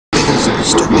as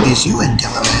stupid as you and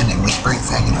Dylan and Whispering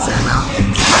Faggot a fair amount, and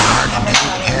Bernard and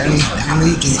David and Harry and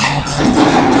Henry and all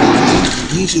that.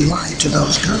 You lied to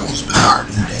those girls, Bernard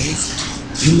and Dave.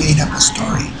 You made up a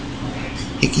story.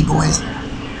 Hickey Boys,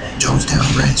 Jonestown,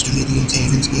 Branch Davidians,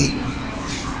 Havens Gate.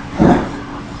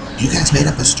 You guys made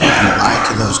up a story. You lied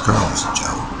to those girls,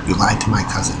 Joe. You lied to my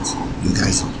cousins. You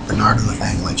guys, Bernard and the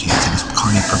Faggot chance at his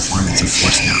carny performance of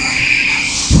Force Down.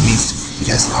 It means you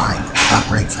guys lied about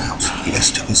Greg Fouts. You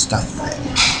guys took his stuff for it.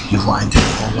 You lied to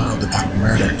the whole world about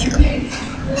murder, Joe.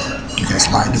 You guys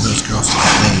lied to those girls to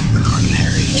get laid, Bernard and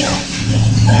Harry and Joe.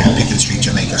 Here, Pickett Street,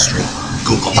 Jamaica Street.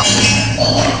 Google up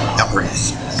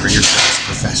Elris for yourselves.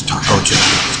 Profess Taco Joe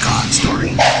with his God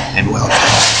story. And well,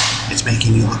 it's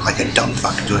making you look like a dumb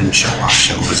fuck doing show-off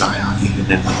show for Zion Union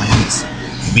and Atlantis.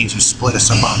 It means you split us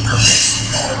up on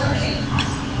purpose.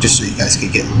 Just so you guys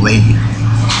can get laid.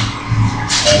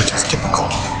 Which is typical.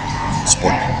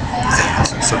 Sport.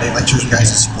 So they let you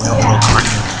guys spoil little carny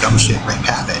dumb shit rape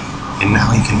habit. And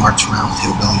now you can march around with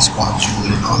Hillbilly Squad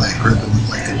Julie and all that group and look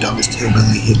like the dumbest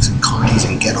hillbilly hicks and carnies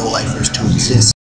and ghetto lifers to exist.